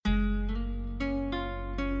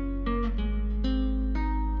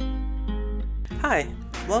Hi,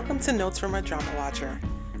 welcome to Notes from a Drama Watcher,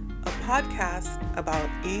 a podcast about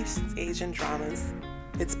East Asian dramas.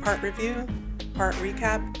 It's part review, part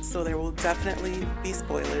recap, so there will definitely be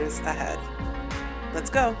spoilers ahead. Let's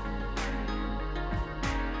go!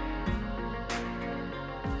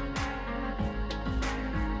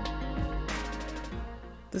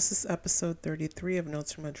 This is episode 33 of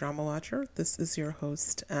Notes from a Drama Watcher. This is your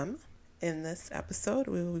host, M. In this episode,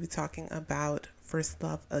 we will be talking about First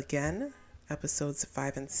Love Again, episodes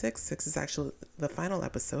 5 and 6. 6 is actually the final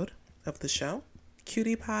episode of the show.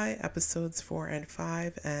 Cutie Pie, episodes 4 and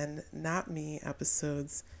 5, and Not Me,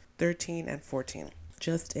 episodes 13 and 14.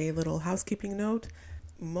 Just a little housekeeping note.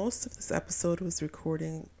 Most of this episode was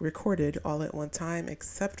recorded all at one time,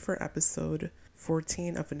 except for episode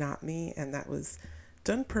 14 of Not Me, and that was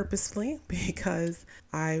done purposefully because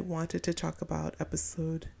I wanted to talk about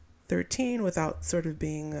episode 13 without sort of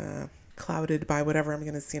being clouded by whatever I'm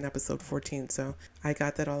going to see in episode 14. So I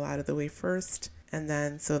got that all out of the way first, and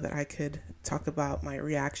then so that I could talk about my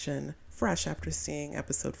reaction fresh after seeing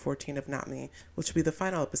episode 14 of Not Me, which will be the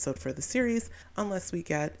final episode for the series, unless we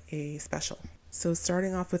get a special. So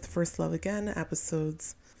starting off with First Love Again,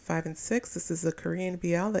 episodes 5 and 6. This is a Korean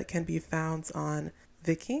BL that can be found on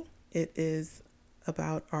Viki. It is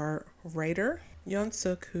about our writer,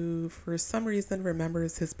 Yeon-suk, who for some reason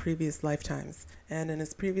remembers his previous lifetimes. And in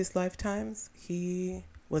his previous lifetimes, he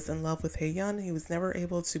was in love with Hae-yeon. He was never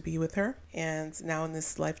able to be with her. And now in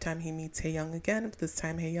this lifetime, he meets Hae-young again. But this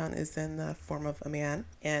time, Hae-yeon is in the form of a man.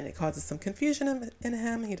 And it causes some confusion in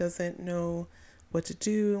him. He doesn't know what to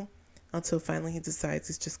do until finally he decides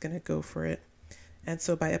he's just going to go for it. And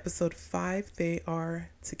so by episode 5, they are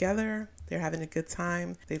together. They're having a good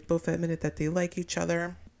time. They've both admitted that they like each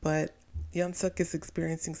other. But Yeon-suk is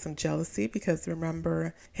experiencing some jealousy because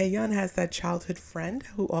remember, Hae-yeon has that childhood friend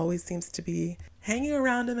who always seems to be hanging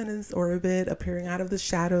around him in his orbit, appearing out of the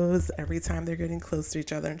shadows every time they're getting close to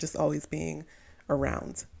each other and just always being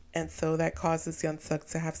around. And so that causes Yeon-suk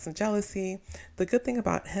to have some jealousy. The good thing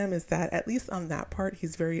about him is that at least on that part,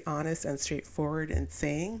 he's very honest and straightforward in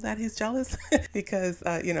saying that he's jealous because,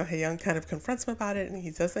 Hae-yeon kind of confronts him about it and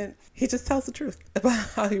he just tells the truth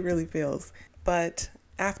about how he really feels. But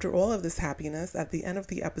after all of this happiness, at the end of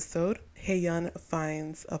the episode, Hae-yeon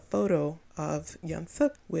finds a photo of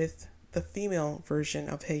Yeon-suk with the female version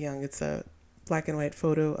of Hae-young. It's a black and white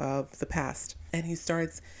photo of the past. And he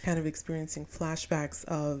starts kind of experiencing flashbacks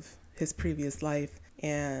of his previous life.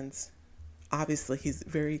 And obviously he's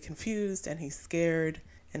very confused and he's scared.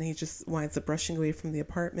 And he just winds up rushing away from the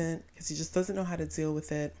apartment because he just doesn't know how to deal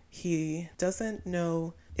with it. He doesn't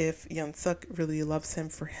know if Yeon-suk really loves him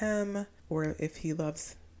for him or if he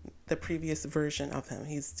loves the previous version of him.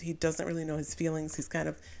 He doesn't really know his feelings. He's kind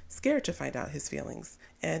of scared to find out his feelings.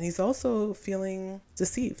 And he's also feeling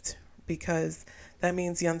deceived because that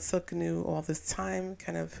means Yeon-suk knew all this time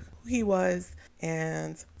kind of who he was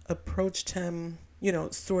and approached him,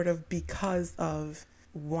 sort of because of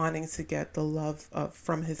wanting to get the love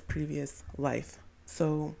from his previous life.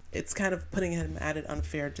 So it's kind of putting him at an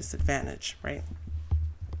unfair disadvantage, right?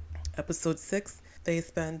 Episode 6, they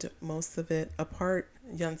spend most of it apart.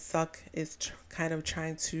 Yeon-suk is kind of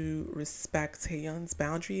trying to respect Hae-yeon's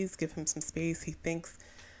boundaries, give him some space. He thinks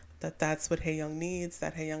that that's what Hae-yeon needs,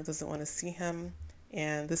 that Hae-yeon doesn't want to see him.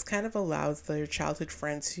 And this kind of allows their childhood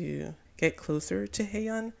friend to get closer to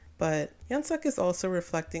Hae-yeon. But Yeon-suk is also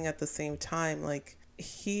reflecting at the same time, like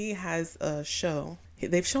he has a show.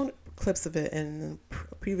 They've shown clips of it in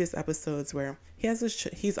previous episodes where he has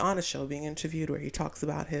he's on a show being interviewed where he talks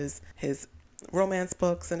about his romance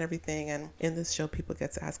books and everything, and in this show people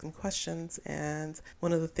get to ask him questions, and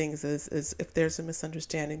one of the things is if there's a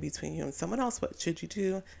misunderstanding between you and someone else, what should you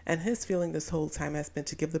do? And his feeling this whole time has been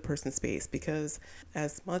to give the person space, because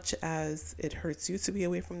as much as it hurts you to be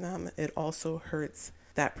away from them, it also hurts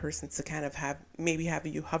that person to kind of have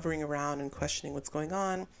you hovering around and questioning what's going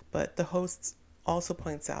on. But the host also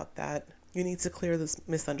points out that you need to clear this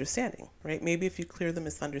misunderstanding, right? Maybe if you clear the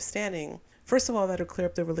misunderstanding, first of all, that'll clear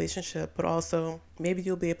up the relationship, but also maybe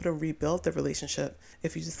you'll be able to rebuild the relationship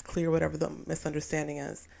if you just clear whatever the misunderstanding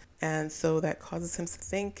is. And so that causes him to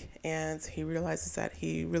think, and he realizes that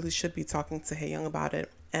he really should be talking to Hae-yeon about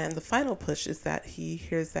it. And the final push is that he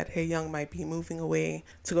hears that Hae-yeon might be moving away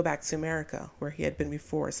to go back to America, where he had been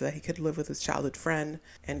before, so that he could live with his childhood friend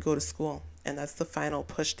and go to school. And that's the final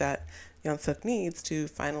push that Yeon-suk needs to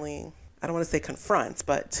finally, I don't want to say confront,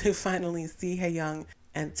 but to finally see Hae-yeon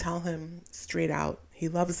and tell him straight out he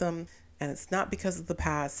loves him, and it's not because of the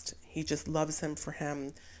past. He just loves him for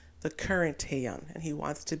him, the current Hae-yeon, and he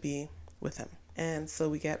wants to be with him. And so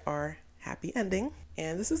we get our happy ending.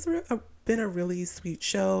 And this is a been a really sweet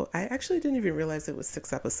show. I actually didn't even realize it was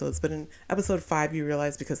 6 episodes, but in episode 5 you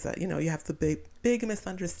realize, because you know, you have the big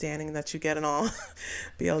misunderstanding that you get in all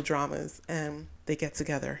BL dramas, and they get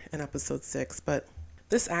together in episode 6. But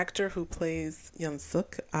this actor who plays Hyun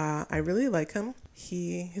Suk, I really like him.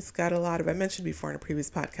 He's got a lot of, I mentioned before in a previous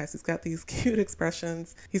podcast, he's got these cute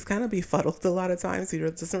expressions. He's kind of befuddled a lot of times. He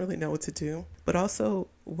doesn't really know what to do. But also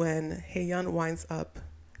when Haeyeon winds up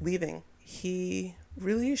leaving, he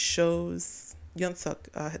really shows, Hyun Suk,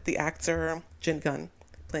 the actor Jin Gun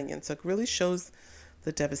playing Hyun Suk, really shows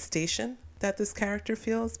the devastation that this character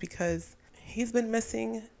feels, because he's been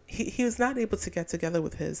missing, he was not able to get together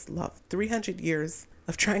with his love. 300 years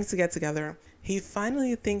of trying to get together. He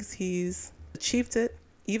finally thinks he's achieved it,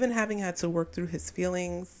 even having had to work through his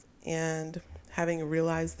feelings and having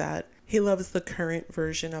realized that he loves the current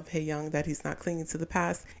version of Haeyoung, that he's not clinging to the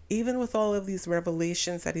past. Even with all of these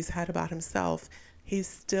revelations that he's had about himself, he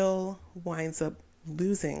still winds up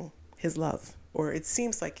losing his love, or it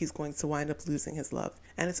seems like he's going to wind up losing his love.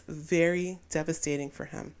 And it's very devastating for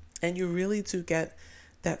him. And you really do get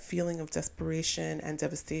that feeling of desperation and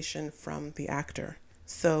devastation from the actor.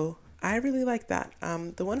 So I really like that.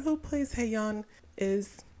 The one who plays Haeyeon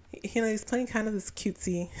is, you know, he's playing kind of this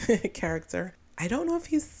cutesy character. I don't know if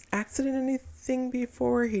he's acted in anything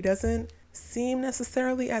before. He doesn't seem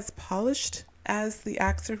necessarily as polished as the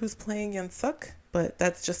actor who's playing Hyun Suk, but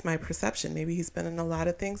that's just my perception. Maybe he's been in a lot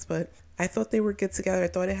of things, but I thought they were good together. I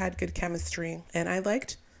thought it had good chemistry, and I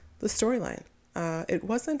liked the storyline. It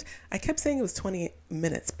wasn't, I kept saying it was 20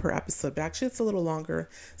 minutes per episode, but actually it's a little longer.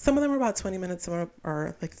 Some of them are about 20 minutes, some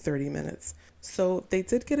are like 30 minutes. So they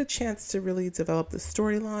did get a chance to really develop the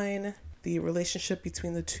storyline. The relationship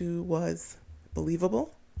between the two was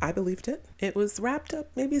believable. I believed it. It was wrapped up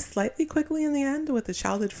maybe slightly quickly in the end, with the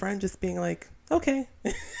childhood friend just being like, okay,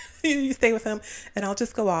 you stay with him and I'll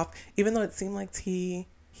just go off. Even though it seemed like he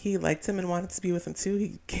liked him and wanted to be with him too,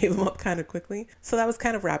 he gave him up kind of quickly. So that was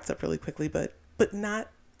kind of wrapped up really quickly, but not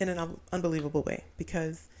in an unbelievable way,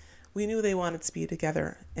 because we knew they wanted to be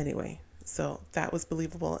together anyway. So that was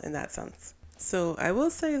believable in that sense. So I will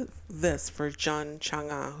say this for Jun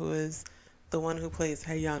Chang-ah, who is the one who plays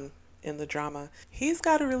Haeyeon in the drama. He's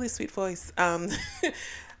got a really sweet voice.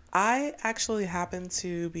 I actually happened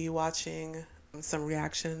to be watching some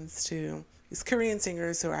reactions to these Korean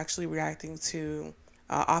singers who are actually reacting to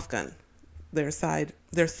Afghan, their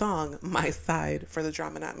song My Side, for the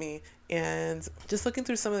drama Not Me. And just looking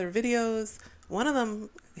through some of their videos, one of them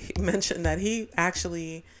mentioned that he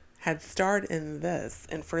actually had starred in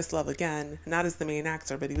First Love Again, not as the main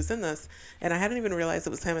actor, but he was in this, and I hadn't even realized it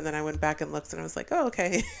was him. And then I went back and looked, and I was like, oh,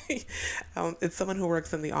 okay. It's someone who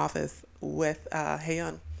works in the office with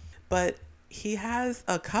Haeyeon. But he has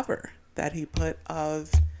a cover that he put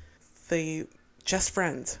of the Just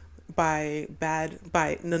Friend by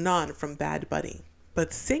Nanon from Bad Buddy.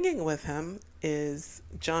 But singing with him is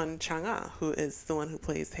Jun Chang-ah, who is the one who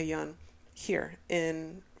plays Haeyeon here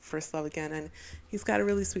in First Love Again, and he's got a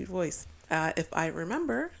really sweet voice. If I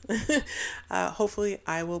remember, hopefully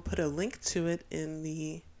I will put a link to it in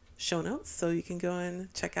the show notes so you can go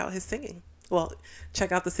and check out his singing. Well,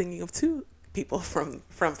 check out the singing of two people from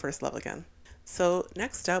First Love Again. So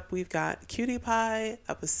next up, we've got Cutie Pie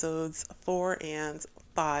episodes 4 and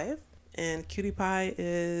 5. And Cutie Pie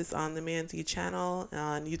is on the Mandy channel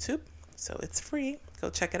on YouTube, so it's free. Go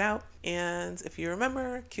check it out. And if you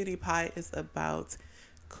remember, Cutie Pie is about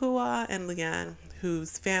Kua and Leanne,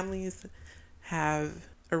 whose families have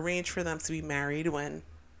arranged for them to be married when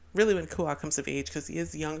Kua comes of age, because he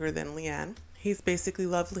is younger than Leanne. He's basically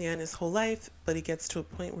loved Leanne his whole life, but he gets to a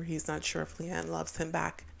point where he's not sure if Leanne loves him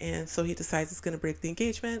back. And so he decides he's going to break the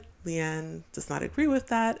engagement. Leanne does not agree with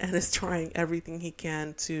that and is trying everything he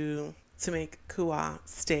can to make Kua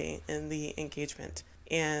stay in the engagement.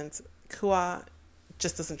 And Kua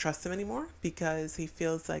just doesn't trust him anymore, because he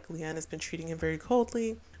feels like Leanne has been treating him very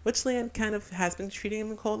coldly, which Leanne kind of has been treating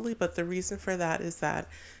him coldly. But the reason for that is that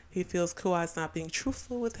he feels Kua is not being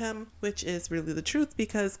truthful with him, which is really the truth,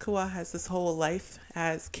 because Kua has this whole life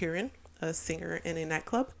as Kieran, a singer in a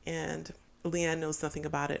nightclub, and Leanne knows nothing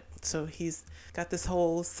about it. So he's got this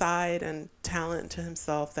whole side and talent to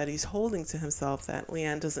himself that he's holding to himself that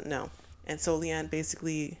Leanne doesn't know. And so Leanne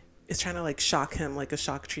basically is trying to shock him, like a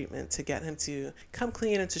shock treatment, to get him to come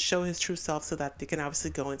clean and to show his true self, so that they can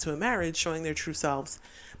obviously go into a marriage showing their true selves.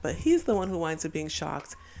 But he's the one who winds up being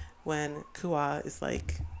shocked when Kua is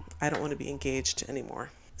like, I don't want to be engaged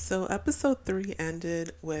anymore. So episode 3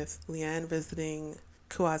 ended with Leanne visiting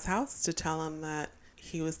Kua's house to tell him that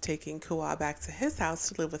he was taking Kua back to his house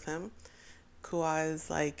to live with him. Kua is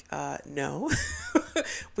like, no.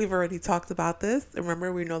 We've already talked about this.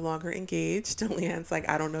 Remember, we're no longer engaged. And Leanne's like,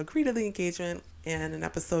 I don't agree to the engagement. And in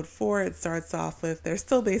episode 4, it starts off with they're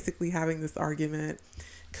still basically having this argument.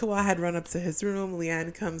 Kua had run up to his room.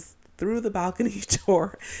 Leanne comes through the balcony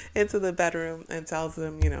door into the bedroom and tells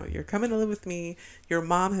him, you're coming to live with me. Your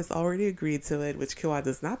mom has already agreed to it, which Kua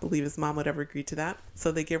does not believe his mom would ever agree to that.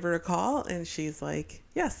 So they give her a call and she's like,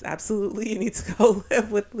 yes, absolutely. You need to go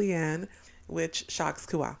live with Leanne, which shocks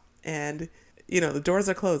Kua. And the doors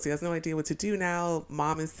are closed. He has no idea what to do now.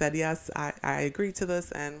 Mom has said, yes, I agree to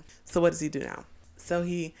this. And so what does he do now? So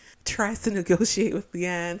he tries to negotiate with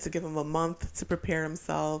Leanne to give him a month to prepare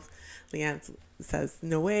himself. Leanne says,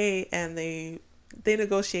 no way. And they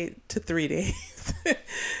negotiate to 3 days.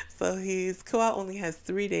 So Kua only has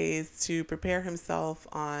 3 days to prepare himself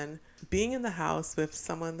on being in the house with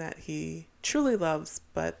someone that he truly loves,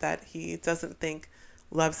 but that he doesn't think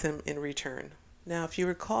loves him in return. Now, if you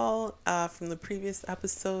recall from the previous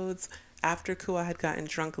episodes, after Kua had gotten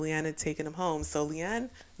drunk, Leanne had taken him home. So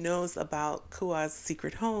Leanne knows about Kua's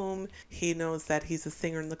secret home. He knows that he's a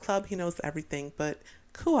singer in the club. He knows everything. But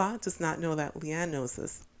Kua does not know that Leanne knows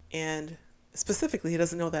this. And specifically, he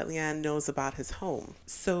doesn't know that Leanne knows about his home.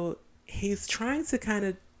 So he's trying to kind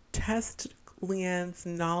of test Leanne's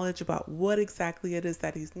knowledge about what exactly it is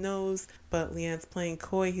that he knows. But Leanne's playing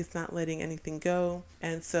coy. He's not letting anything go.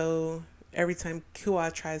 And so every time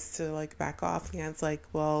Kua tries to back off, Leanne's like,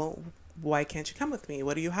 well, why can't you come with me?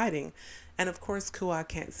 What are you hiding? And of course, Kua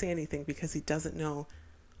can't say anything because he doesn't know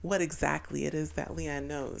what exactly it is that Leanne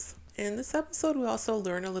knows. In this episode, we also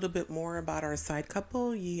learn a little bit more about our side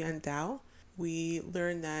couple, Yi and Dao. We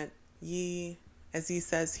learn that Yi, as Yi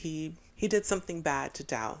says, he did something bad to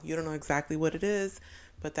Dao. You don't know exactly what it is,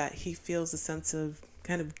 but that he feels a sense of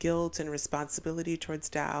kind of guilt and responsibility towards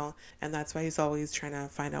Dao, and that's why he's always trying to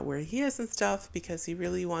find out where he is and stuff, because he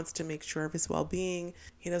really wants to make sure of his well-being.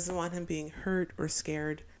 He doesn't want him being hurt or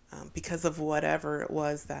scared because of whatever it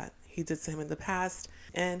was that he did to him in the past.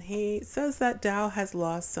 And he says that Dao has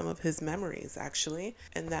lost some of his memories, actually,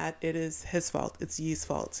 and that it is his fault. It's Yi's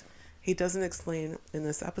fault. He doesn't explain in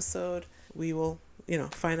this episode. We will,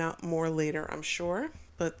 find out more later, I'm sure.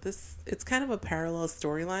 But it's kind of a parallel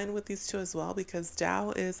storyline with these two as well, because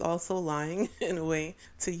Dao is also lying in a way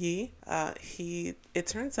to Yi. It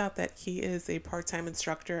turns out that he is a part-time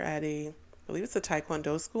instructor at I believe it's a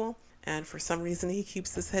Taekwondo school, and for some reason he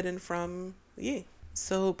keeps this hidden from Yi.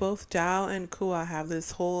 So both Dao and Kua have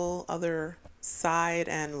this whole other side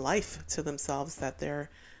and life to themselves that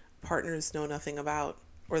their partners know nothing about,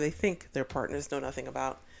 or they think their partners know nothing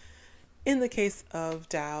about. In the case of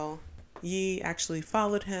Dao, Yi actually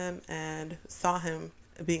followed him and saw him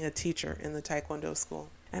being a teacher in the Taekwondo school.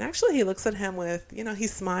 And actually he looks at him with, he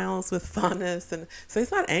smiles with fondness. And so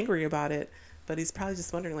he's not angry about it, but he's probably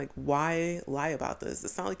just wondering, why lie about this?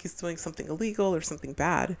 It's not like he's doing something illegal or something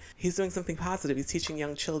bad. He's doing something positive. He's teaching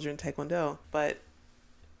young children Taekwondo, but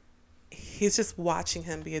he's just watching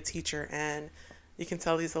him be a teacher. And you can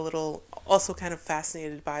tell he's a little also kind of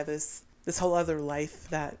fascinated by this whole other life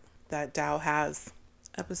that Dao has.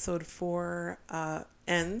 Episode 4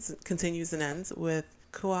 continues and ends with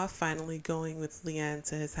Kua finally going with Leanne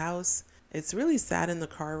to his house. It's really sad in the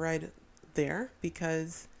car ride there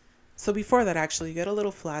because, so before that actually, you get a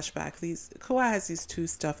little flashback. Kua has these 2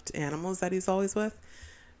 stuffed animals that he's always with,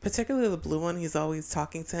 particularly the blue one. He's always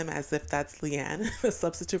talking to him as if that's Leanne, a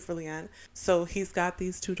substitute for Leanne. So he's got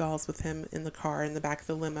these 2 dolls with him in the car in the back of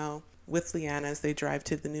the limo with Leanne as they drive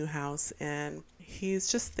to the new house, and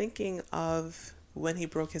he's just thinking of when he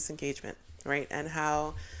broke his engagement, right? And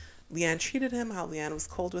how Leanne treated him, how Leanne was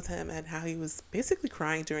cold with him, and how he was basically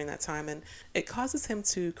crying during that time. And it causes him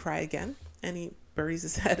to cry again, and he buries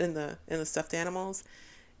his head in the stuffed animals.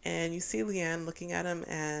 And you see Leanne looking at him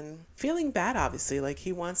and feeling bad, obviously.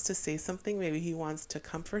 He wants to say something. Maybe he wants to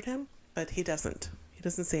comfort him, but he doesn't. He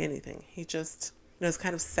doesn't say anything. He just is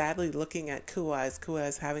kind of sadly looking at Kua as Kua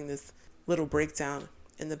is having this little breakdown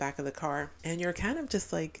in the back of the car. And you're kind of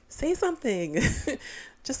just say something.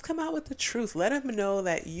 Just come out with the truth. Let him know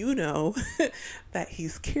that that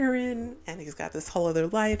he's Kieran and he's got this whole other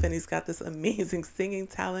life and he's got this amazing singing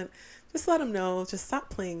talent. Just let him know. Just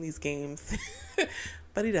stop playing these games.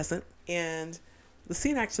 But he doesn't. And the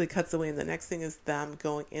scene actually cuts away, and the next thing is them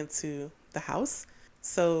going into the house.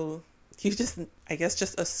 So you just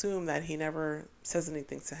assume that he never says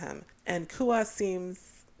anything to him. And Kua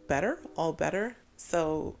seems all better.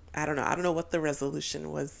 So I don't know what the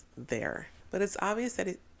resolution was there, but it's obvious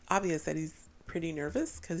that he's pretty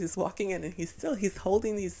nervous because he's walking in and he's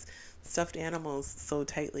holding these stuffed animals so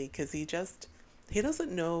tightly because he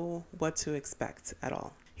doesn't know what to expect at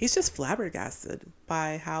all. He's just flabbergasted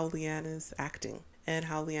by how Leanne is acting. and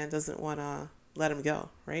how Leanne doesn't want to let him go,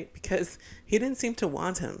 right? Because he didn't seem to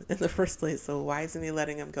want him in the first place, so why isn't he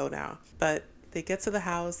letting him go now? But they get to the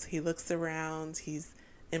house, he looks around, he's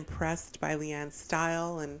impressed by Leanne's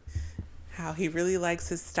style and how he really likes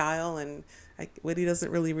his style, and what he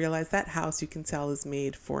doesn't really realize, that house, you can tell, is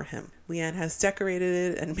made for him. Leanne has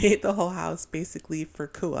decorated it and made the whole house basically for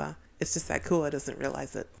Kua. It's just that Kua doesn't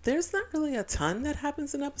realize it. There's not really a ton that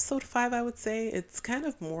happens in episode 5, I would say. It's kind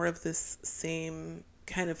of more of this same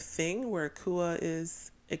kind of thing where Kua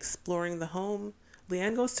is exploring the home.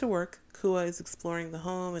 Leanne goes to work. Kua is exploring the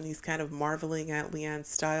home, and he's kind of marveling at Leanne's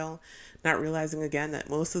style, not realizing again that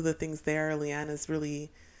most of the things there, Leanne is really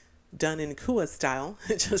done in Kua's style,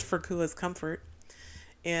 just for Kua's comfort.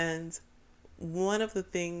 And one of the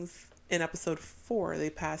things in episode 4, they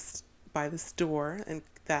passed by this door, and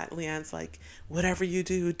that Leanne's like, whatever you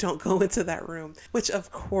do, don't go into that room, which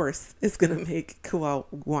of course is going to make Kua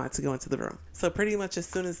want to go into the room. So pretty much as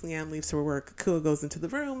soon as Leanne leaves for work, Kua goes into the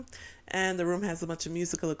room, and the room has a bunch of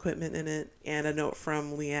musical equipment in it, and a note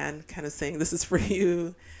from Leanne kind of saying, this is for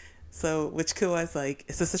you. So, which Kua is like,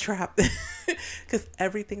 is this a trap? Because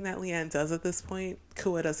everything that Leanne does at this point,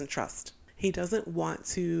 Kua doesn't trust. He doesn't want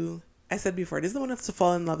to, I said before, he doesn't want to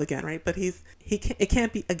fall in love again, right? But it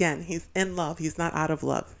can't be, again, he's in love. He's not out of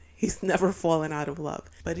love. He's never fallen out of love.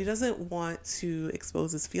 But he doesn't want to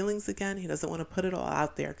expose his feelings again. He doesn't want to put it all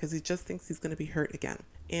out there because he just thinks he's going to be hurt again.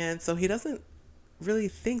 And so he doesn't really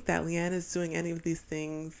think that Leanne is doing any of these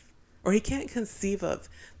things, or he can't conceive of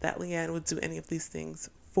that Leanne would do any of these things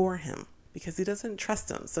for him because he doesn't trust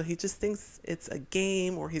him. So he just thinks it's a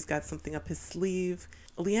game or he's got something up his sleeve.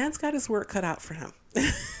 Leanne's got his work cut out for him.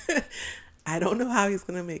 I don't know how he's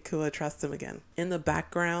going to make Kua trust him again. In the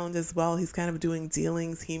background as well, he's kind of doing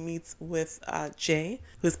dealings. He meets with Jay,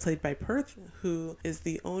 who's played by Perth, who is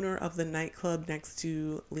the owner of the nightclub next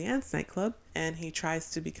to Leanne's nightclub. And he tries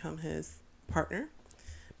to become his partner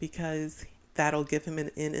because that'll give him an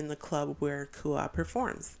in the club where Kua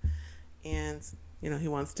performs. And he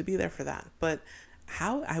wants to be there for that. But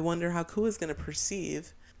I wonder how Kua is going to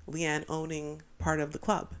perceive Leanne owning part of the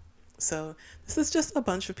club. So this is just a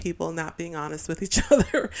bunch of people not being honest with each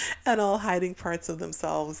other and all hiding parts of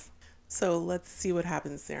themselves. So let's see what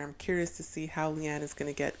happens there. I'm curious to see how Leanne is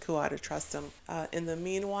going to get Kua to trust him. In the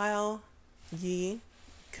meanwhile, Yi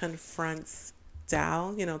confronts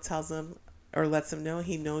Dao, tells him or lets him know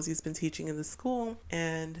he knows he's been teaching in the school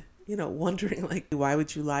and wondering like, why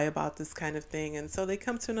would you lie about this kind of thing? And so they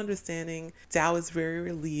come to an understanding. Dao is very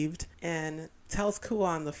relieved and tells Kua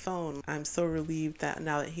on the phone, I'm so relieved that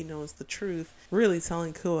now that he knows the truth, really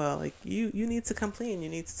telling Kua like, you need to come clean, you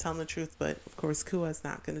need to tell him the truth. But of course Kua is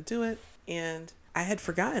not going to do it. And I had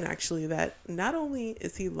forgotten actually that not only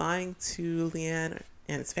is he lying to Leanne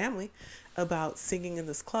and his family about singing in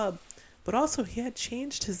this club, but also he had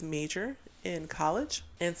changed his major in college.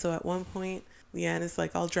 And so at one point Leanne is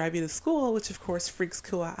like, I'll drive you to school, which of course freaks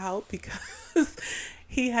Kua out because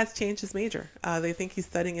he has changed his major. They think he's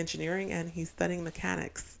studying engineering and he's studying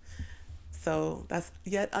mechanics. So that's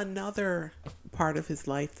yet another part of his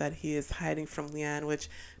life that he is hiding from Leanne, which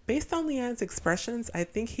based on Leanne's expressions, I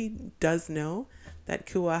think he does know that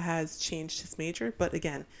Kua has changed his major. But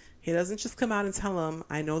again, he doesn't just come out and tell him,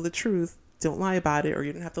 I know the truth, don't lie about it, or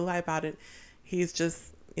you don't have to lie about it. He's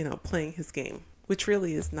just, playing his game, which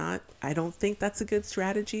really is not. I don't think that's a good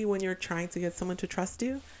strategy when you're trying to get someone to trust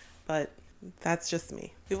you, but that's just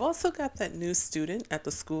me. We've also got that new student at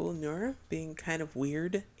the school, Noor, being kind of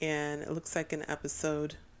weird, and it looks like in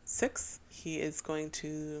episode 6, he is going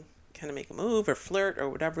to kind of make a move or flirt or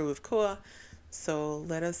whatever with Kua. So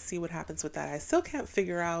let us see what happens with that. I still can't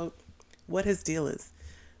figure out what his deal is,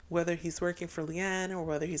 whether he's working for Leanne or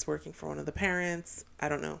whether he's working for one of the parents. I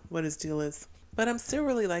don't know what his deal is. But I'm still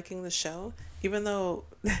really liking the show, even though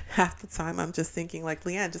half the time I'm just thinking like,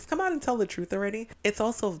 Leanne, just come out and tell the truth already. It's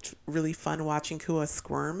also really fun watching Kua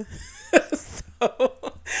squirm.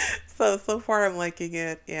 So far I'm liking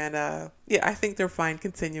it. And I think they're fine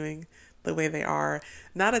continuing the way they are.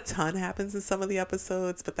 Not a ton happens in some of the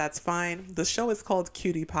episodes, but that's fine. The show is called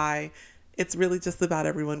Cutie Pie. It's really just about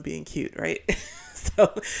everyone being cute, right?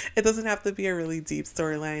 So it doesn't have to be a really deep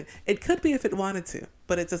storyline. It could be if it wanted to,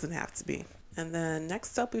 but it doesn't have to be. And then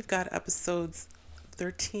next up, we've got episodes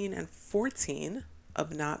 13 and 14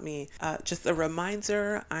 of Not Me. Just a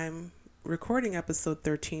reminder, I'm recording episode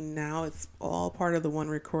 13 now. It's all part of the one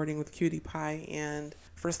recording with Cutie Pie and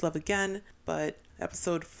First Love Again. But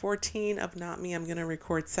episode 14 of Not Me, I'm going to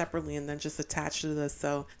record separately and then just attach to this.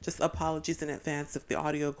 So just apologies in advance if the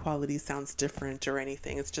audio quality sounds different or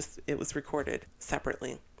anything. It was recorded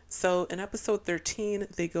separately. So in episode 13,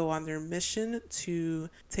 they go on their mission to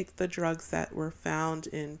take the drugs that were found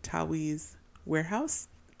in Tawi's warehouse.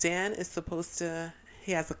 Dan is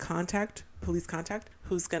he has a police contact,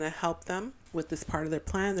 who's going to help them with this part of their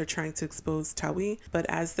plan. They're trying to expose Tawi, but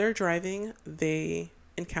as they're driving, they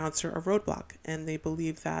encounter a roadblock and they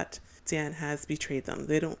believe that Dan has betrayed them.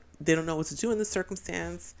 They don't know what to do in this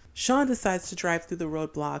circumstance. Sean decides to drive through the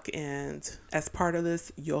roadblock, and as part of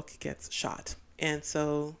this, Yok gets shot. And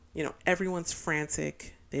so, everyone's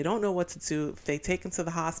frantic. They don't know what to do. If they take him to the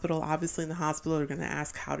hospital, obviously in the hospital, they're going to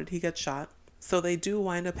ask, how did he get shot? So they do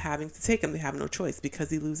wind up having to take him. They have no choice because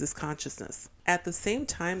he loses consciousness. At the same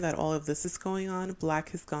time that all of this is going on, Black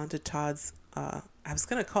has gone to Todd's, I was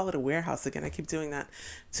going to call it a warehouse again. I keep doing that.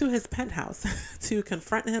 To his penthouse to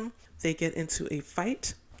confront him. They get into a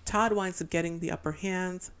fight. Todd winds up getting the upper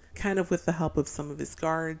hand, kind of with the help of some of his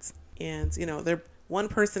guards. And, one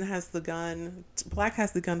person has the gun. Black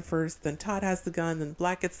has the gun first, then Todd has the gun, then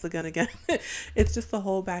Black gets the gun again. It's just the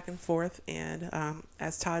whole back and forth. And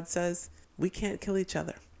as Todd says, we can't kill each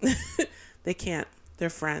other. They can't. They're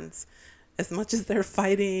friends. As much as they're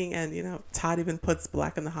fighting, and, Todd even puts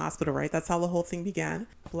Black in the hospital, right? That's how the whole thing began.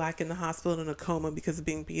 Black in the hospital in a coma because of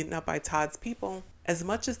being beaten up by Todd's people. As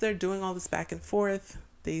much as they're doing all this back and forth,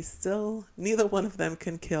 neither one of them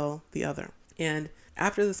can kill the other. And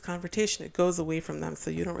after this confrontation, it goes away from them, so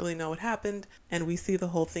you don't really know what happened. And we see the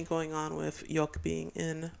whole thing going on with Yok being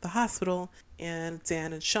in the hospital, and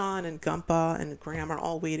Dan and Sean and Gumpa and Graham are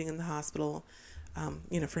all waiting in the hospital,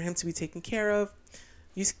 for him to be taken care of.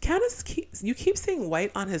 You keep seeing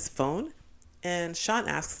White on his phone, and Sean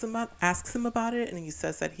asks him about it, and he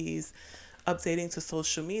says that he's updating to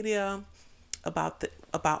social media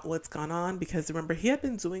about what's gone on, because remember, he had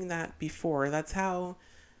been doing that before. That's how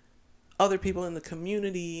other people in the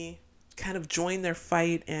community kind of joined their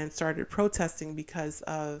fight and started protesting because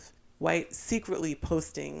of White secretly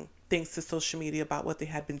posting things to social media about what they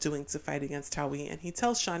had been doing to fight against Tawi. And he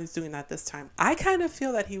tells Sean he's doing that this time. I kind of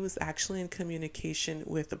feel that he was actually in communication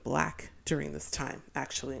with Black during this time,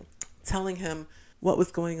 actually telling him what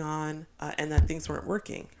was going on and that things weren't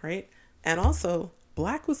working, right? And also,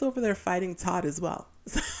 Black was over there fighting Todd as well.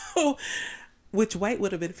 So, which White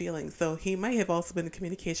would have been feeling. So he might have also been in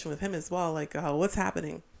communication with him as well, like, what's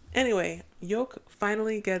happening? Anyway, Yok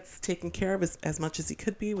finally gets taken care of as much as he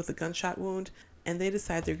could be with a gunshot wound, and they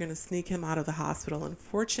decide they're going to sneak him out of the hospital.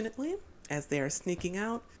 Unfortunately, as they are sneaking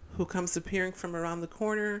out, who comes appearing from around the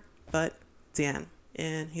corner but Dan.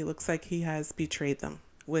 And he looks like he has betrayed them,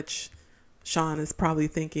 which Sean is probably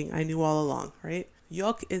thinking, I knew all along, right?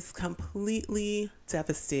 Yok is completely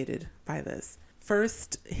devastated by this.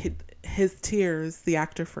 First, his tears, the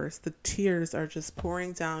actor first, the tears are just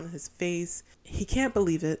pouring down his face. He can't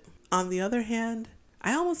believe it. On the other hand,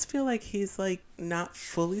 I almost feel like he's not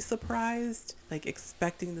fully surprised,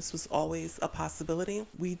 expecting this was always a possibility.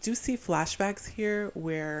 We do see flashbacks here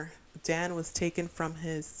where Dan was taken from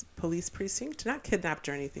his police precinct, not kidnapped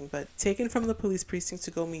or anything, but taken from the police precinct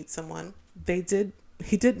to go meet someone.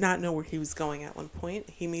 He did not know where he was going at one point.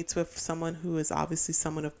 He meets with someone who is obviously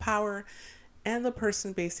someone of power, and the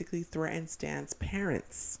person basically threatens Dan's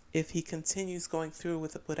parents if he continues going through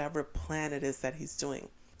with whatever plan it is that he's doing.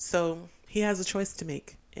 So he has a choice to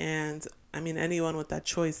make. And anyone with that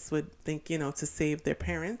choice would think, to save their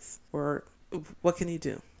parents, or what can you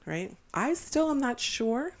do, right? I still am not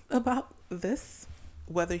sure about this,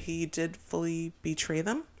 whether he did fully betray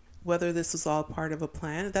them, whether this was all part of a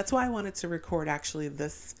plan. That's why I wanted to record actually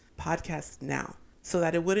this podcast now, so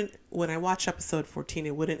that it wouldn't, when I watch episode 14,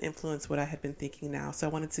 it wouldn't influence what I had been thinking now. So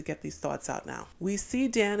I wanted to get these thoughts out now. We see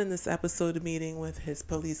Dan in this episode meeting with his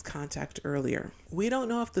police contact earlier. We don't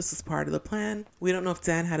know if this was part of the plan. We don't know if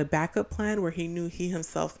Dan had a backup plan where he knew he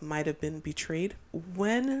himself might have been betrayed.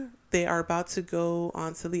 When they are about to go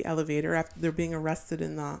onto the elevator after they're being arrested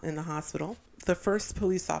in the hospital, the first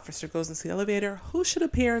police officer goes into the elevator. Who should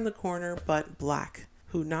appear in the corner but Black,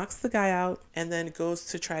 who knocks the guy out and then goes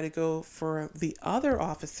to try to go for the other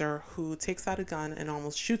officer, who takes out a gun and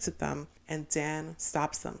almost shoots at them. And Dan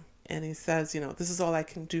stops them. And he says, this is all I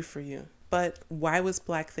can do for you. But why was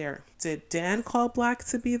Black there? Did Dan call Black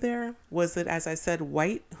to be there? Was it, as I said,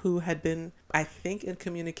 White, who had been, I think, in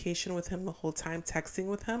communication with him the whole time, texting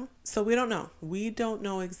with him? So we don't know. We don't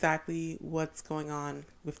know exactly what's going on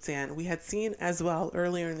with Dan. We had seen as well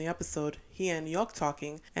earlier in the episode, he and Yok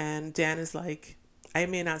talking, and Dan is like, I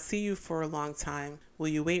may not see you for a long time. Will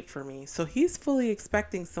you wait for me? So he's fully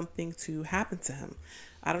expecting something to happen to him.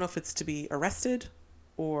 I don't know if it's to be arrested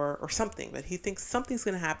or something, but he thinks something's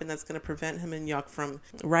going to happen that's going to prevent him and Yuck from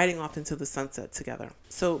riding off into the sunset together.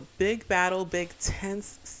 So big battle, big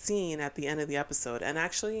tense scene at the end of the episode. And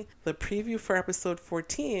actually, the preview for episode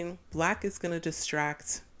 14, Black is going to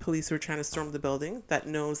distract police who are trying to storm the building that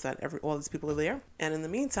knows that all these people are there. And in the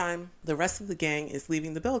meantime, the rest of the gang is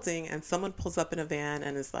leaving the building and someone pulls up in a van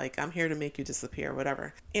and is like, I'm here to make you disappear,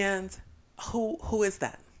 whatever. And who is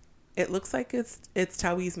that? It looks like it's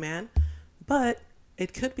Taoi's man, but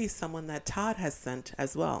it could be someone that Todd has sent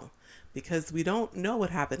as well, because we don't know what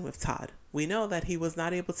happened with Todd. We know that he was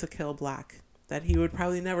not able to kill Black, that he would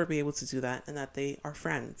probably never be able to do that, and that they are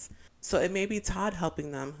friends. So it may be Todd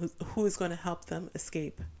helping them, who is going to help them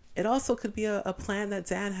escape. It also could be a plan that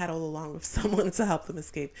Dan had all along with someone to help them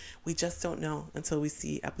escape. We just don't know until we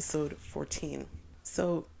see episode 14.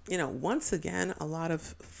 So, once again, a lot of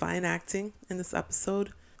fine acting in this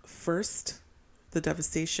episode. First, the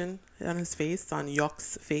devastation on his face, on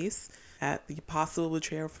Yuck's face, at the possible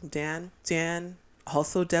betrayal from Dan. Dan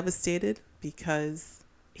also devastated because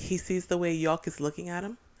he sees the way Yuck is looking at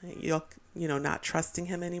him. Yuck, not trusting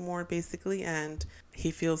him anymore, basically, and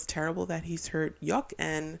he feels terrible that he's hurt Yuck,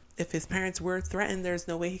 and if his parents were threatened, there's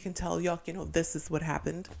no way he can tell Yuck, this is what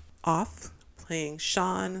happened. Off, playing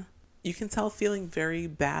Sean, you can tell feeling very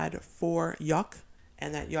bad for Yuck,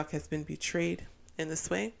 and that Yuck has been betrayed in this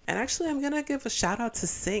way. And actually, I'm gonna give a shout out to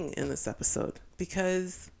Singh in this episode,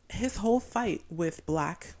 because his whole fight with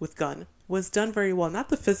Black, with Gunn, was done very well. Not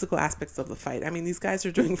the physical aspects of the fight. I mean, these guys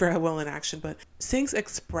are doing very well in action, but Singh's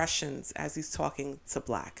expressions as he's talking to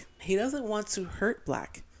Black. He doesn't want to hurt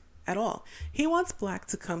Black at all. He wants Black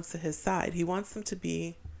to come to his side. He wants them to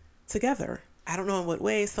be together. I don't know in what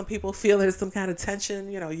way. Some people feel there's some kind of tension,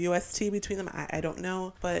 UST between them. I don't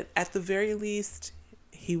know. But at the very least,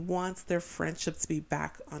 he wants their friendship to be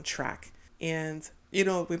back on track. And,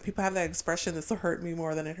 when people have that expression, this will hurt me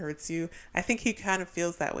more than it hurts you, I think he kind of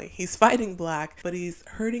feels that way. He's fighting Black, but he's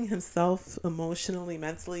hurting himself emotionally,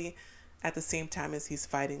 mentally, at the same time as he's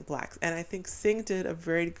fighting Black. And I think Singh did a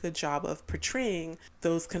very good job of portraying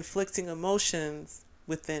those conflicting emotions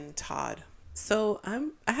within Todd. So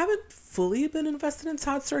I haven't fully been invested in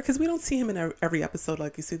Todd's story because we don't see him in every episode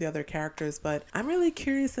like you see the other characters, but I'm really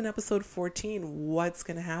curious in episode 14 what's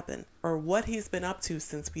going to happen, or what he's been up to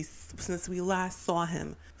since we last saw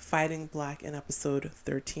him fighting Black in episode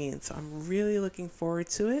 13. So I'm really looking forward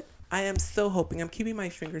to it. I am so hoping, I'm keeping my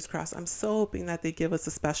fingers crossed, I'm so hoping that they give us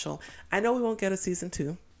a special. I know we won't get a season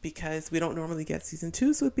 2 because we don't normally get season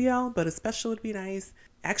 2s with BL, but a special would be nice.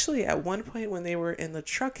 Actually, at one point when they were in the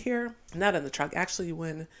truck here, not in the truck, actually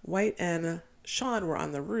when White and Sean were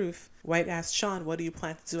on the roof, White asked Sean, what do you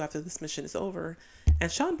plan to do after this mission is over?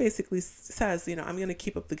 And Sean basically says, I'm going to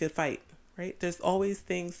keep up the good fight, right? There's always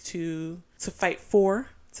things to fight for,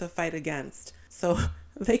 to fight against. So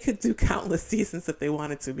they could do countless seasons if they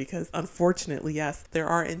wanted to, because unfortunately, yes, there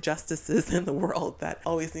are injustices in the world that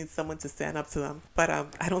always need someone to stand up to them. But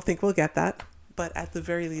I don't think we'll get that. But at the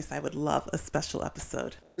very least, I would love a special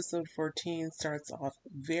episode. Episode 14 starts off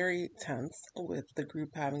very tense, with the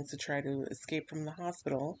group having to try to escape from the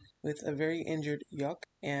hospital with a very injured Yuck.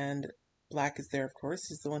 And Black is there, of course.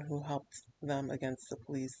 He's the one who helped them against the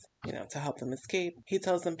police, to help them escape. He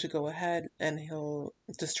tells them to go ahead and he'll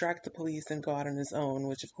distract the police and go out on his own,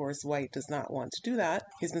 which of course White does not want to do that.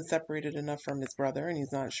 He's been separated enough from his brother and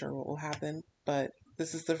he's not sure what will happen. But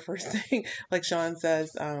this is the first thing, like Sean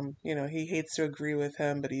says, he hates to agree with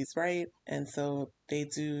him, but he's right. And so they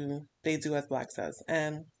do as Black says.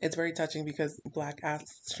 And it's very touching because Black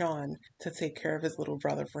asks Sean to take care of his little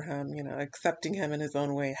brother for him, accepting him in his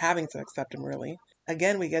own way, having to accept him really.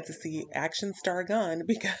 Again, we get to see action star Gunn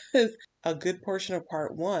because a good portion of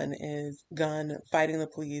part 1 is Gunn fighting the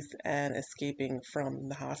police and escaping from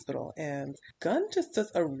the hospital. And Gunn just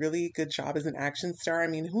does a really good job as an action star. I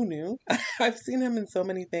mean, who knew? I've seen him in so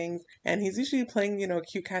many things, and he's usually playing, a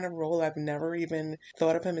cute kind of role. I've never even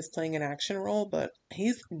thought of him as playing an action role, but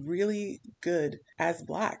he's really good as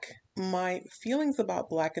Black. My feelings about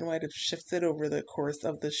Black and White have shifted over the course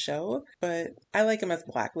of the show, but I like him as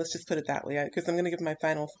Black. Let's just put it that way, because I'm going to give my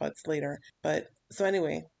final thoughts later. But so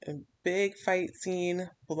anyway, a big fight scene.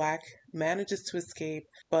 Black manages to escape,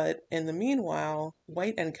 but in the meanwhile,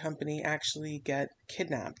 White and company actually get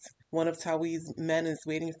kidnapped. One of Taoi's men is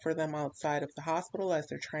waiting for them outside of the hospital as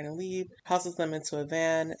they're trying to leave, hustles them into a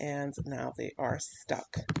van, and now they are stuck.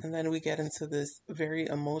 And then we get into this very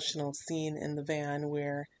emotional scene in the van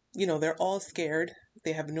where they're all scared.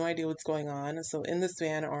 They have no idea what's going on. So in this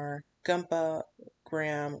van are Gumpa,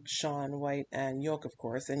 Graham, Sean, White, and Yuck, of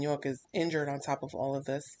course. And Yuck is injured on top of all of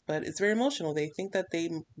this. But it's very emotional. They think that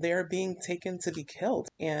they are being taken to be killed.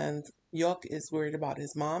 And York is worried about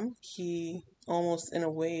his mom. He almost in a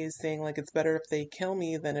way is saying like it's better if they kill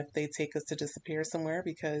me than if they take us to disappear somewhere,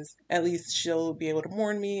 because at least she'll be able to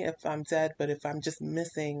mourn me if I'm dead, but if I'm just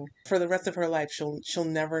missing for the rest of her life, she'll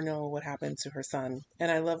never know what happened to her son.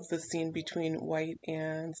 And I love the scene between White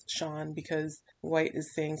and Sean, because White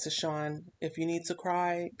is saying to Sean, if you need to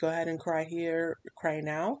cry, go ahead and cry here, cry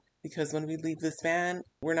now, because when we leave this van,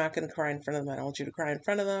 we're not going to cry in front of them. I don't want you to cry in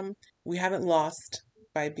front of them. We haven't lost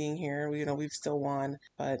by being here. We've still won,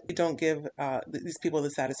 but we don't give these people the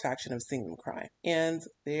satisfaction of seeing them cry. And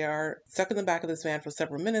they are stuck in the back of this van for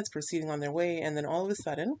several minutes, proceeding on their way. And then all of a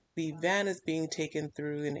sudden, the van is being taken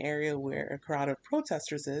through an area where a crowd of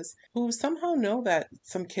protesters is, who somehow know that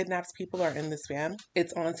some kidnapped people are in this van.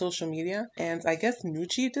 It's on social media. And I guess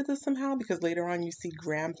Nucci did this somehow, because later on you see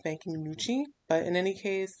Graham thanking Nucci. But in any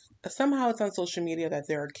case, somehow it's on social media that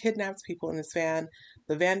there are kidnapped people in this van.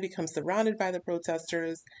 The van becomes surrounded by the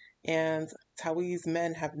protesters, and Tawi's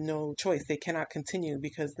men have no choice. They cannot continue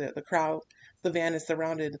because the van is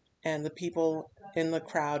surrounded, and the people in the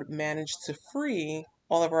crowd manage to free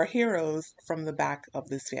all of our heroes from the back of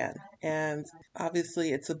this van. And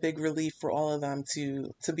obviously, it's a big relief for all of them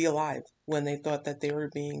to be alive when they thought that they were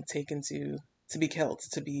being taken to be killed,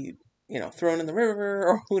 to be thrown in the river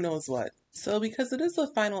or who knows what. So because it is the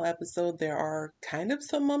final episode, there are kind of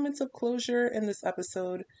some moments of closure in this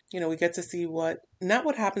episode. We get to see not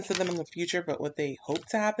what happens to them in the future, but what they hope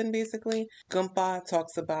to happen, basically. Gunpa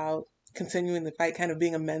talks about continuing the fight, kind of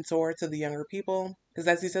being a mentor to the younger people. Because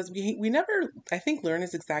as he says, we never, I think, learn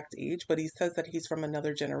his exact age, but he says that he's from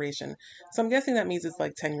another generation. So I'm guessing that means it's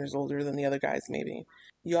like 10 years older than the other guys, maybe.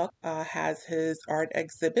 York has his art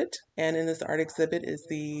exhibit, and in this art exhibit is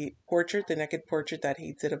the naked portrait that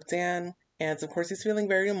he did of Dan. And of course, he's feeling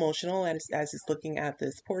very emotional as he's looking at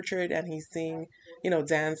this portrait, and he's seeing,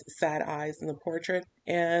 Dan's sad eyes in the portrait.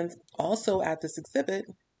 And also at this exhibit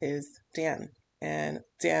is Dan. And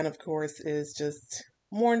Dan, of course, is just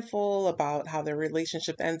mournful about how their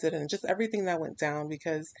relationship ended and just everything that went down,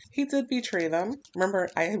 because he did betray them. Remember,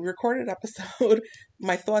 I recorded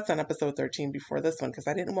my thoughts on episode 13 before this one, because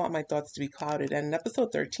I didn't want my thoughts to be clouded. And in episode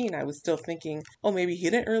 13, I was still thinking, oh, maybe he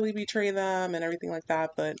didn't really betray them and everything like that.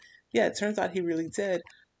 But yeah, it turns out he really did.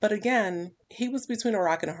 But again, he was between a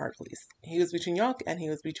rock and a hard place. He was between York and he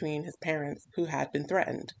was between his parents, who had been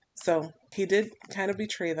threatened. So he did kind of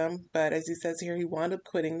betray them, but as he says here, he wound up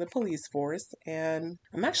quitting the police force. And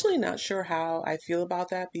I'm actually not sure how I feel about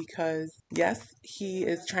that, because yes, he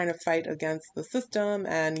is trying to fight against the system,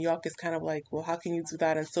 and York is kind of like, well, how can you do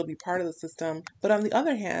that and still be part of the system? But on the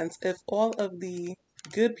other hand, if all of the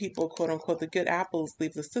good people, quote unquote, the good apples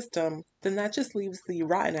leave the system, then that just leaves the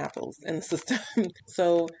rotten apples in the system.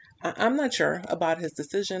 So I'm not sure about his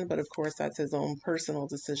decision, but of course that's his own personal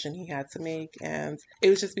decision he had to make. And it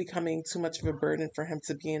was just becoming too much of a burden for him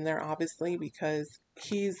to be in there, obviously, because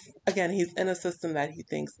he's in a system that he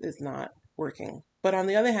thinks is not working. But on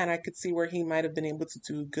the other hand, I could see where he might have been able to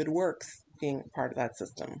do good works being part of that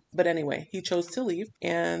system. But anyway, he chose to leave,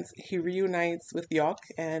 and he reunites with York,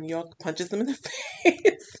 and York punches him in the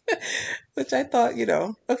face, which I thought,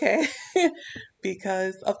 okay.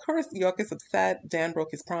 Because of course York is upset. Dan broke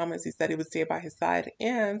his promise. He said he would stay by his side,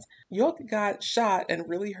 and York got shot and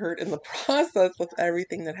really hurt in the process with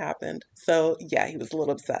everything that happened. So yeah, he was a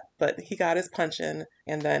little upset, but he got his punch in,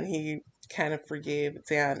 and then he kind of forgave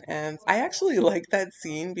Dan. And I actually like that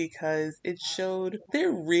scene because it showed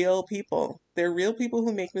they're real people. They're real people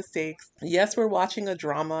who make mistakes. Yes, we're watching a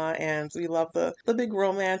drama and we love the big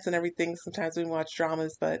romance and everything sometimes when we watch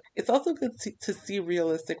dramas, but it's also good to see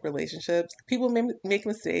realistic relationships. People make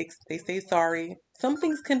mistakes. They say sorry. Some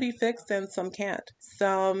things can be fixed and some can't.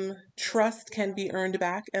 Some trust can be earned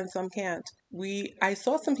back and some can't. I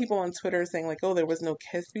saw some people on Twitter saying like, oh, there was no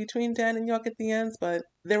kiss between Dan and York at the end, but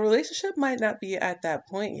their relationship might not be at that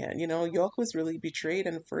point yet. York was really betrayed,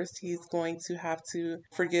 and first he's going to have to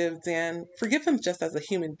forgive him just as a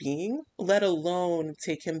human being, let alone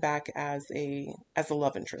take him back as a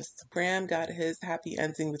love interest. Graham got his happy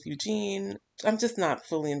ending with Eugene. I'm just not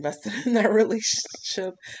fully invested in that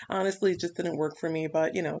relationship. Honestly, it just didn't work for me,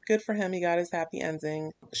 but good for him. He got his happy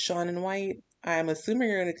ending. Sean and White, I'm assuming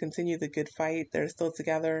you're going to continue the good fight. They're still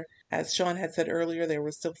together. As Sean had said earlier, there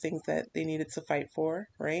were still things that they needed to fight for,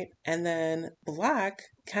 right? And then Black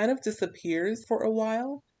kind of disappears for a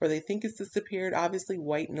while, or they think it's disappeared. Obviously,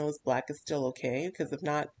 White knows Black is still okay, because if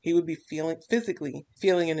not, he would be physically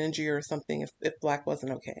feeling an injury or something if Black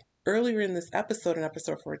wasn't okay. Earlier in this episode, in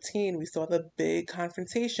episode 14, we saw the big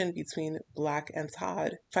confrontation between Black and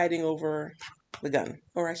Todd fighting over the gun.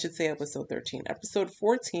 Or I should say episode 13. Episode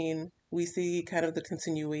 14, we see kind of the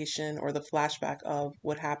continuation or the flashback of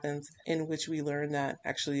what happens, in which we learn that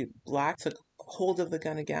actually Black took hold of the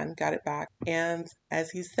gun again, got it back, and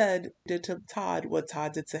as he said, did to Todd what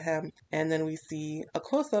Todd did to him. And then we see a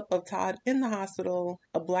close up of Todd in the hospital,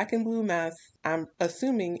 a black and blue mess, I'm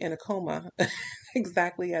assuming in a coma,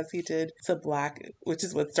 exactly as he did to Black, which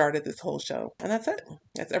is what started this whole show. And that's it.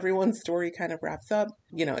 That's everyone's story kind of wraps up.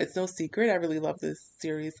 You know, it's no secret. I really love this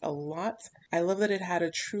series a lot. I love that it had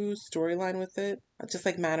a true storyline with it, just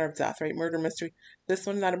like Manner of Death, right? Murder mystery. This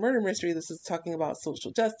one's not a murder mystery. This is talking about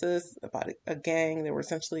social justice, about a gang. They were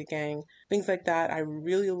essentially a gang, things like that. I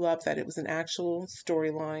really love that it was an actual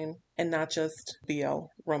storyline and not just BL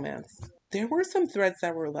romance. There were some threads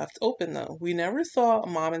that were left open though. We never saw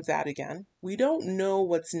mom and dad again. We don't know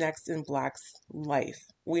what's next in Black's life.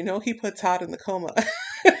 We know he put Todd in the coma,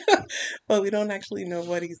 but we don't actually know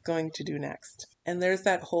what he's going to do next. And there's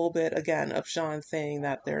that whole bit again of Sean saying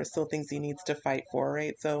that there are still things he needs to fight for,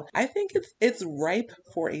 right? So I think it's ripe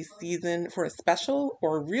for a season, for a special,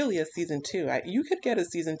 or really a season 2. You could get a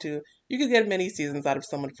season 2. You could get many seasons out of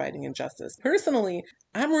someone fighting injustice. Personally,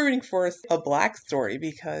 I'm rooting for a Black story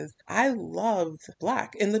because I loved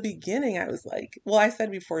Black. In the beginning, I was like, well, I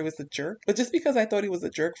said before he was a jerk, but just because I thought he was a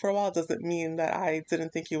jerk for a while doesn't mean that I didn't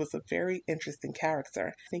think he was a very interesting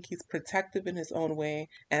character. I think he's protective in his own way,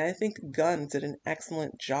 and I think Gunn did an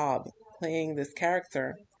excellent job playing this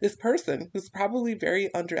character, this person who's probably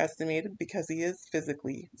very underestimated because he is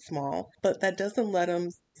physically small, but that doesn't let him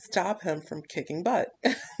stop him from kicking butt,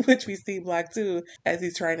 which we see Black do as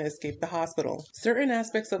he's trying to escape the hospital. Certain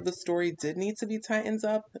aspects of the story did need to be tightened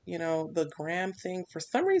up. You know, the Graham thing for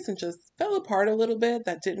some reason just fell apart a little bit.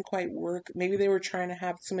 That didn't quite work. Maybe they were trying to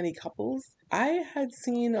have too many couples. I had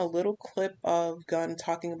seen a little clip of Gunn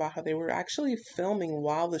talking about how they were actually filming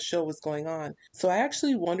while the show was going on. So I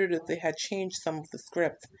actually wondered if they had changed some of the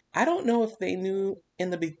script. I don't know if they knew in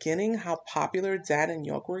the beginning how popular Dan and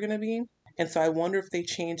Yoke were going to be. And so I wonder if they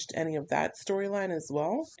changed any of that storyline as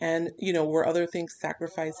well. And, you know, were other things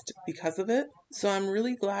sacrificed because of it? So I'm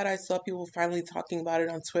really glad I saw people finally talking about it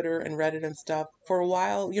on Twitter and Reddit and stuff. For a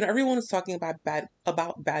while, you know, everyone was talking about Bad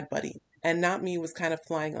Buddy. And Not Me was kind of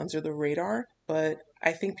flying under the radar. But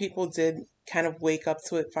I think people did kind of wake up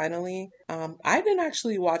to it finally. I didn't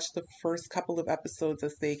actually watch the first couple of episodes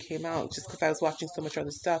as they came out just because I was watching so much other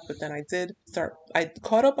stuff, but then I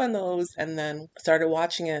caught up on those and then started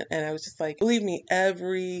watching it, and I was just like, believe me,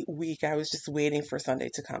 every week I was just waiting for Sunday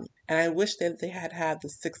to come. And I wish that they had the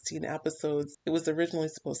 16 episodes it was originally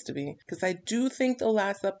supposed to be, because I do think the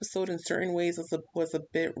last episode in certain ways was a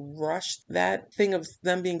bit rushed. That thing of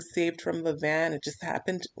them being saved from the van, it just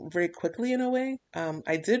happened very quickly in a way.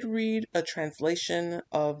 I did read a translation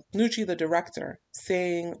of Nucci, the director,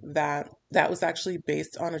 saying that that was actually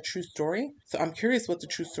based on a true story. So I'm curious what the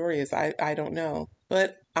true story is. I don't know.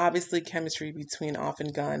 But obviously chemistry between Off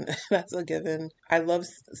and Gunn, that's a given. I love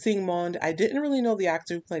seeing Mond. I didn't really know the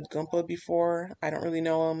actor who played Gumpa before. I don't really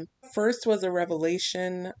know him. First was a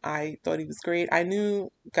revelation. I thought he was great. I knew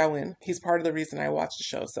Gawain. He's part of the reason I watched the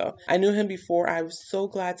show. So I knew him before. I was so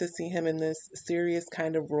glad to see him in this serious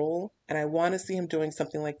kind of role. And I want to see him doing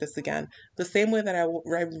something like this again. The same way that I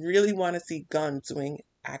really want to see Gunn doing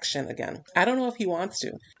action again. I don't know if he wants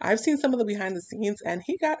to. I've seen some of the behind the scenes and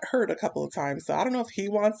he got hurt a couple of times. So I don't know if he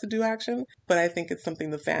wants to do action, but I think it's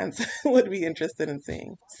something the fans would be interested in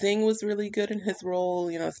seeing. Singh was really good in his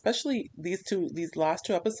role, you know, especially these last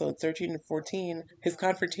two episodes, 13 and 14, his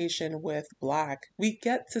confrontation with Black. We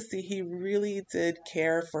get to see he really did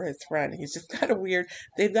care for his friend. He's just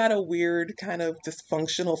they've got a weird kind of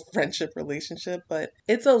dysfunctional friendship relationship, but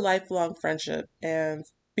it's a lifelong friendship. And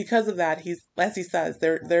because of that, as he says,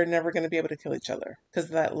 they're never going to be able to kill each other because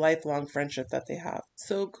of that lifelong friendship that they have.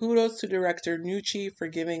 So kudos to director Nucci for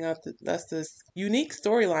giving us this unique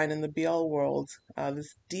storyline in the BL world,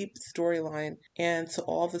 this deep storyline, and to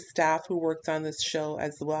all the staff who worked on this show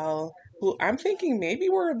as well, who I'm thinking maybe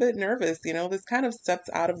were a bit nervous. You know, this kind of steps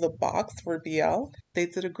out of the box for BL. They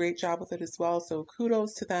did a great job with it as well. So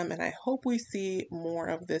kudos to them, and I hope we see more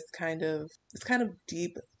of this kind of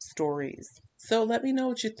deep stories. So let me know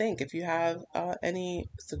what you think. If you have any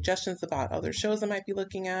suggestions about other shows I might be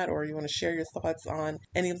looking at, or you want to share your thoughts on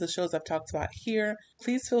any of the shows I've talked about here,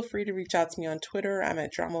 please feel free to reach out to me on Twitter. I'm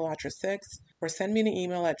at DramaWatcher6, or send me an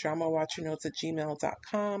email at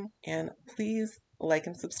dramawatchernotes@gmail.com. And please like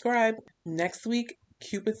and subscribe. Next week,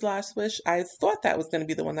 Cupid's Last Wish. I thought that was going to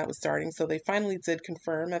be the one that was starting, so they finally did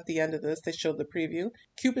confirm at the end of this. They showed the preview.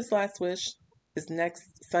 Cupid's Last Wish is next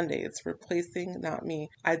Sunday. It's replacing Not Me.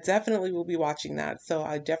 I definitely will be watching that, so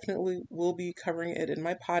I definitely will be covering it in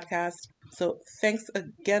my podcast. So thanks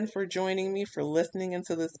again for joining me, for listening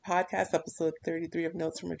into this podcast, episode 33 of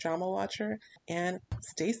Notes from a Drama Watcher, and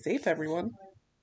stay safe, everyone.